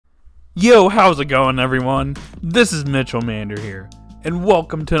Yo, how's it going, everyone? This is Mitchell Mander here, and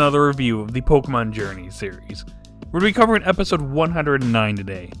welcome to another review of the Pokemon Journey series. We're going to be covering episode 109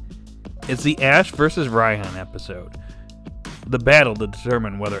 today. It's the Ash vs. Raihan episode. The battle to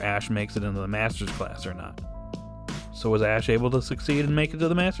determine whether Ash makes it into the Masters class or not. So was Ash able to succeed and make it to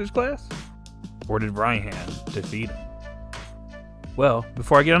the Masters class? Or did Raihan defeat him? Well,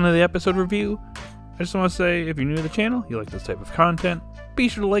 before I get onto the episode review, I just want to say, if you're new to the channel, you like this type of content, be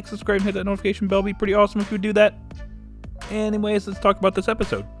sure to like, subscribe, and hit that notification bell. It'd be pretty awesome if you would do that. Anyways, let's talk about this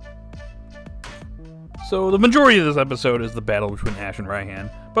episode. So, the majority of this episode is the battle between Ash and Raihan,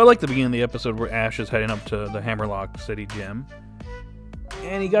 but I like the beginning of the episode where Ash is heading up to the Hammerlock City gym.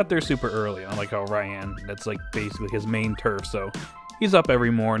 And he got there super early, unlike how Raihan, that's like basically his main turf, so he's up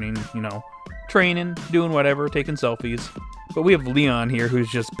every morning, you know, training, doing whatever, taking selfies. But we have Leon here who's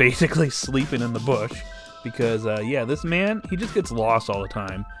just basically sleeping in the bush. Because, yeah, this man, he just gets lost all the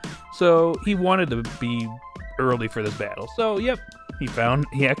time. So, he wanted to be early for this battle. So, yep, he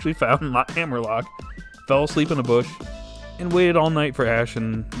actually found Hammerlock, fell asleep in a bush, and waited all night for Ash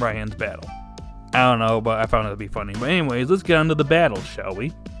and Raihan's battle. I don't know, but I found it to be funny. But anyways, let's get on to the battle, shall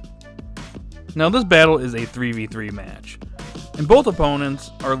we? Now, this battle is a 3v3 match. And both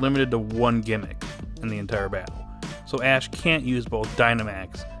opponents are limited to one gimmick in the entire battle. So, Ash can't use both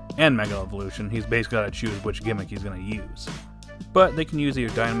Dynamax and Mega Evolution. He's basically got to choose which gimmick he's going to use. But they can use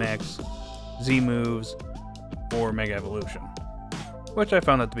either Dynamax, Z-moves, or Mega Evolution. Which I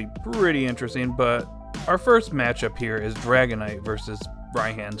found that to be pretty interesting, but our first matchup here is Dragonite versus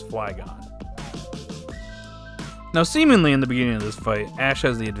Raihan's Flygon. Now seemingly in the beginning of this fight, Ash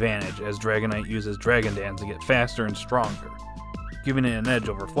has the advantage as Dragonite uses Dragon Dance to get faster and stronger, giving it an edge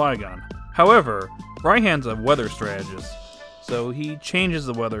over Flygon. However, Raihan's a weather strategist, so he changes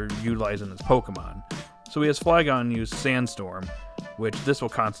the weather utilizing his Pokemon. So he has Flygon use Sandstorm, which this will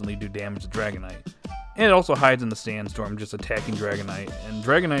constantly do damage to Dragonite. And it also hides in the Sandstorm, just attacking Dragonite, and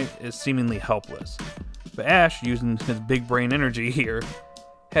Dragonite is seemingly helpless. But Ash, using his big brain energy here,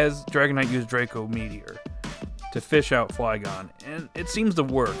 has Dragonite use Draco Meteor to fish out Flygon, and it seems to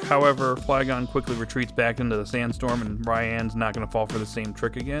work. However, Flygon quickly retreats back into the Sandstorm, and Raihan's not going to fall for the same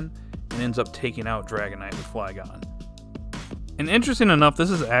trick again, and ends up taking out Dragonite with Flygon. And interesting enough, this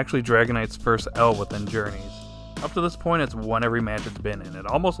is actually Dragonite's first L within Journeys. Up to this point, it's won every match it's been in. It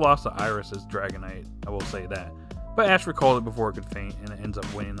almost lost to Iris's Dragonite, I will say that. But Ash recalled it before it could faint, and it ends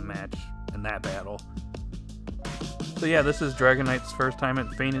up winning the match in that battle. So yeah, this is Dragonite's first time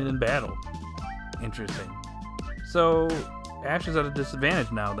it fainted in battle. Interesting. So, Ash is at a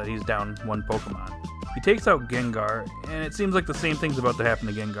disadvantage now that he's down one Pokemon. He takes out Gengar, and it seems like the same thing's about to happen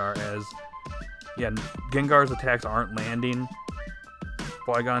to Gengar as, yeah, Gengar's attacks aren't landing.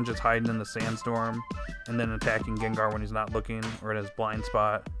 Flygon just hiding in the Sandstorm, and then attacking Gengar when he's not looking, or in his blind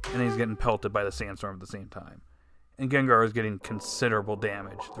spot, and he's getting pelted by the Sandstorm at the same time. And Gengar is getting considerable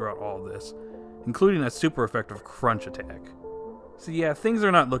damage throughout all of this, including a super effective Crunch attack. So yeah, things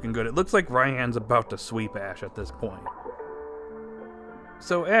are not looking good. It looks like Raihan's about to sweep Ash at this point.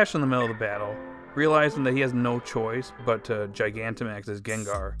 So Ash in the middle of the battle, realizing that he has no choice but to Gigantamax his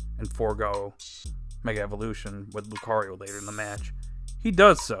Gengar and forego Mega Evolution with Lucario later in the match. He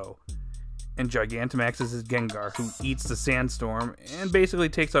does so, and Gigantamaxes his Gengar, who eats the Sandstorm and basically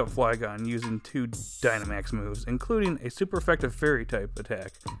takes out Flygon using two Dynamax moves, including a super effective Fairy type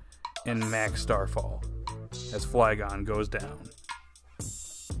attack and Max Starfall, as Flygon goes down.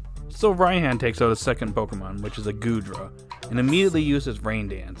 So Raihan takes out a second Pokemon, which is a Goodra, and immediately uses Rain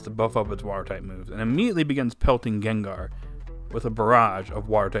Dance to buff up its Water type moves, and immediately begins pelting Gengar with a barrage of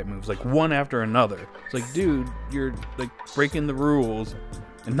Water type moves, like one after another. It's like, dude, you're like breaking the rules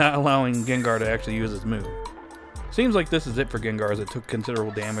and not allowing Gengar to actually use his move. Seems like this is it for Gengar, as it took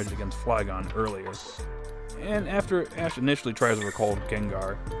considerable damage against Flygon earlier. And after Ash initially tries to recall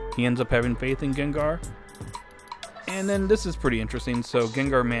Gengar, he ends up having faith in Gengar. And then this is pretty interesting. So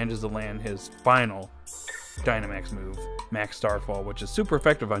Gengar manages to land his final Dynamax move, Max Starfall, which is super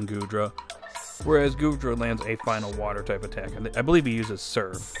effective on Goodra, whereas Goodra lands a final water type attack. I believe he uses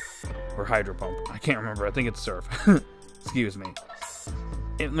Surf or Hydro Pump. I can't remember. I think it's Surf. Excuse me.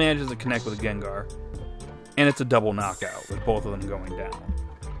 It manages to connect with Gengar, and it's a double knockout with both of them going down.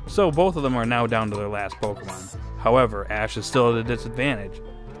 So both of them are now down to their last Pokemon. However, Ash is still at a disadvantage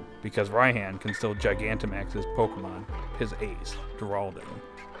because Raihan can still Gigantamax his Pokemon, his ace, Duraludon.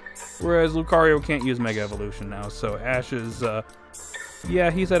 Whereas Lucario can't use Mega Evolution now, so Ash is,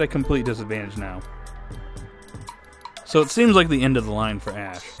 yeah, he's at a complete disadvantage now. So it seems like the end of the line for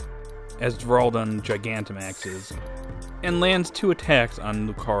Ash, as Duraludon Gigantamaxes, and lands two attacks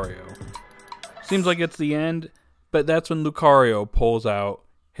on Lucario. Seems like it's the end, but that's when Lucario pulls out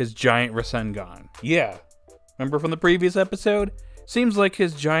his giant Rasengan. Yeah, remember from the previous episode? Seems like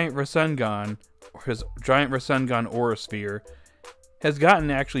his giant Rasengan, or his giant Rasengan Aura Sphere, has gotten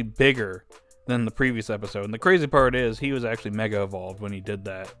actually bigger than the previous episode. And the crazy part is, he was actually Mega Evolved when he did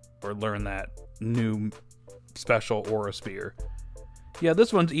that, or learned that new special Aura Sphere. Yeah,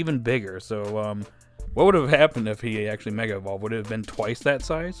 this one's even bigger, so, what would have happened if he actually Mega Evolved? Would it have been twice that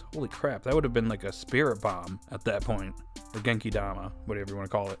size? Holy crap, that would have been like a Spirit Bomb at that point. Or Genki Dama, whatever you want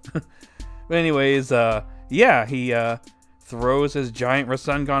to call it. But anyways, yeah, he throws his giant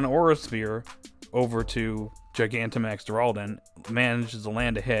Rasengan Aura Sphere over to Gigantamax Duraludon, manages to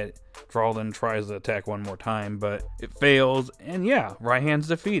land a hit. Duraludon tries to attack one more time, but it fails, and yeah, Raihan's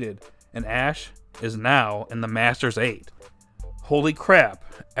defeated. And Ash is now in the Masters 8. Holy crap,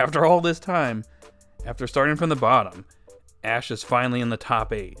 after all this time, after starting from the bottom, Ash is finally in the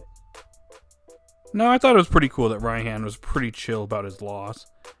top 8. No, I thought it was pretty cool that Raihan was pretty chill about his loss.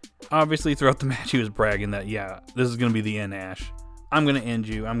 Obviously, throughout the match, he was bragging that, yeah, this is going to be the end, Ash. I'm going to end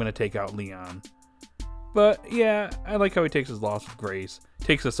you. I'm going to take out Leon. But, yeah, I like how he takes his loss with grace,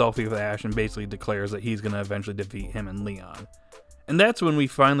 takes a selfie with Ash, and basically declares that he's going to eventually defeat him and Leon. And that's when we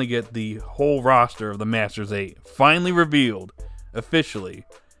finally get the whole roster of the Masters 8 finally revealed, officially,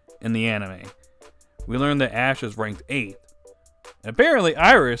 in the anime. We learn that Ash is ranked 8th. And apparently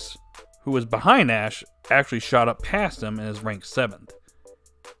Iris, who was behind Ash, actually shot up past him and is ranked 7th.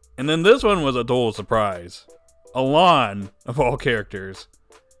 And then this one was a total surprise. Alon, of all characters,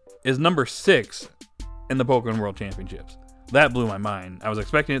 is number 6 in the Pokemon World Championships. That blew my mind. I was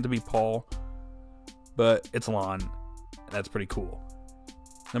expecting it to be Paul, but it's Alon. That's pretty cool.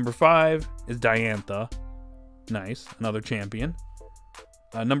 Number 5 is Diantha. Nice, another champion.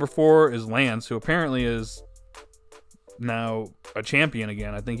 Number 4 is Lance, who apparently is now a champion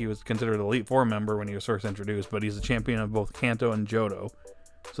again. I think he was considered an Elite Four member when he was first introduced, but he's a champion of both Kanto and Johto.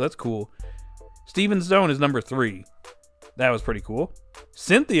 So that's cool. Steven Stone is number 3. That was pretty cool.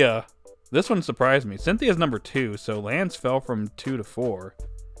 Cynthia, this one surprised me. Cynthia's number 2, so Lance fell from 2 to 4.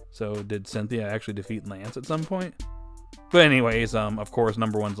 So did Cynthia actually defeat Lance at some point? But anyways, of course,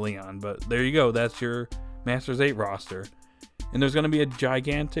 number 1's Leon. But there you go. That's your Masters 8 roster. And there's going to be a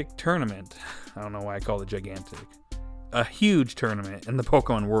gigantic tournament. I don't know why I call it gigantic. A huge tournament in the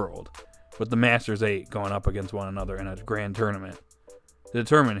Pokemon world, with the Masters 8 going up against one another in a grand tournament to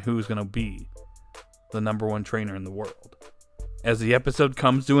determine who's going to be the number 1 trainer in the world. As the episode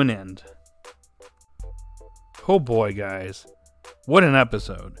comes to an end. Oh boy, guys. What an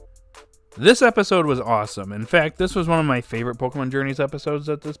episode. This episode was awesome. In fact, this was one of my favorite Pokemon Journeys episodes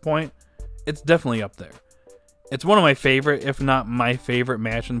at this point. It's definitely up there. It's one of my favorite, if not my favorite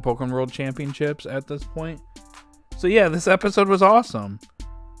match in the Pokemon World Championships at this point. So yeah, this episode was awesome.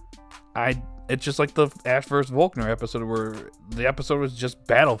 It's just like the Ash vs. Volkner episode, where the episode was just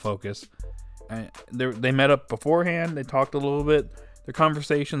battle focused. They met up beforehand, they talked a little bit. Their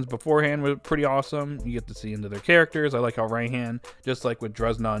conversations beforehand were pretty awesome. You get to see into their characters. I like how Raihan, just like with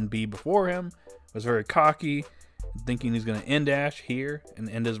Dresna and B before him, was very cocky, thinking he's going to end Ash here and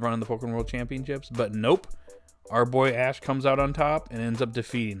end his run in the Pokemon World Championships. But nope, our boy Ash comes out on top and ends up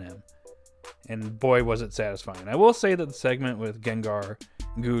defeating him. And boy, was it satisfying. I will say that the segment with Gengar,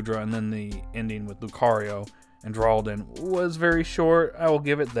 Gudra, and then the ending with Lucario and Duraludon was very short. I will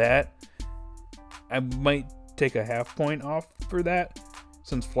give it that. I might take a half point off for that,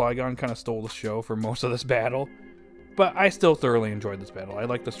 since Flygon kind of stole the show for most of this battle. But I still thoroughly enjoyed this battle. I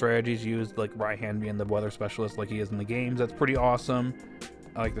like the strategies used, like Raihan being the weather specialist like he is in the games. That's pretty awesome.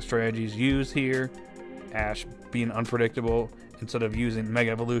 I like the strategies used here. Ash being unpredictable instead of using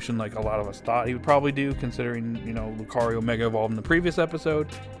Mega Evolution like a lot of us thought he would probably do, considering, you know, Lucario Mega Evolved in the previous episode.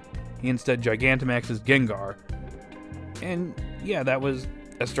 He instead Gigantamaxes Gengar. And yeah, that was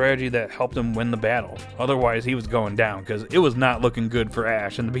a strategy that helped him win the battle. Otherwise, he was going down, because it was not looking good for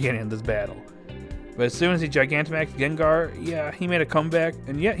Ash in the beginning of this battle. But as soon as he Gigantamaxed Gengar, yeah, he made a comeback,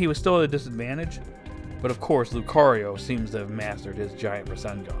 and yet he was still at a disadvantage. But of course, Lucario seems to have mastered his giant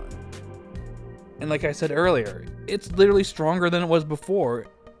Rasengan. And like I said earlier, it's literally stronger than it was before,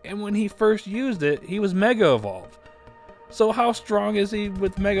 and when he first used it, he was Mega Evolved. So how strong is he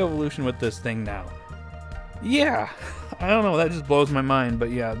with Mega Evolution with this thing now? Yeah, I don't know, that just blows my mind, but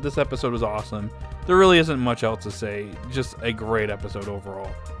yeah, this episode was awesome. There really isn't much else to say, just a great episode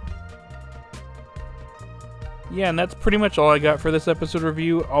overall. Yeah, and that's pretty much all I got for this episode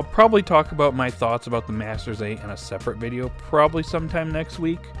review. I'll probably talk about my thoughts about the Masters 8 in a separate video, probably sometime next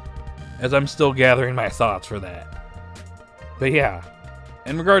week, as I'm still gathering my thoughts for that. But yeah,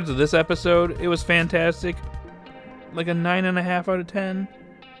 in regards to this episode, it was fantastic. Like a 9.5 out of 10.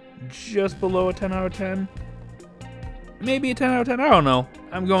 Just below a 10 out of 10. Maybe a 10 out of 10, I don't know.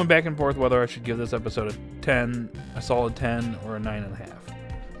 I'm going back and forth whether I should give this episode a 10, a solid 10, or a 9.5.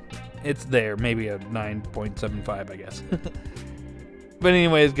 It's there, maybe a 9.75, I guess. But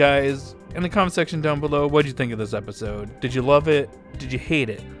anyways, guys, in the comment section down below, what'd you think of this episode? Did you love it? Did you hate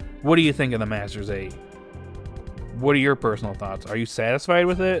it? What do you think of the Masters 8? What are your personal thoughts? Are you satisfied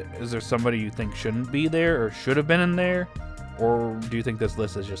with it? Is there somebody you think shouldn't be there or should have been in there? Or do you think this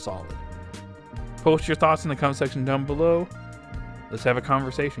list is just solid? Post your thoughts in the comment section down below. Let's have a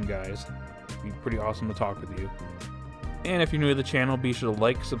conversation, guys. It'd be pretty awesome to talk with you. And if you're new to the channel, be sure to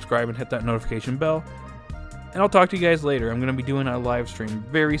like, subscribe, and hit that notification bell. And I'll talk to you guys later. I'm going to be doing a live stream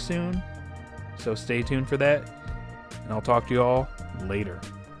very soon, so stay tuned for that. And I'll talk to you all later.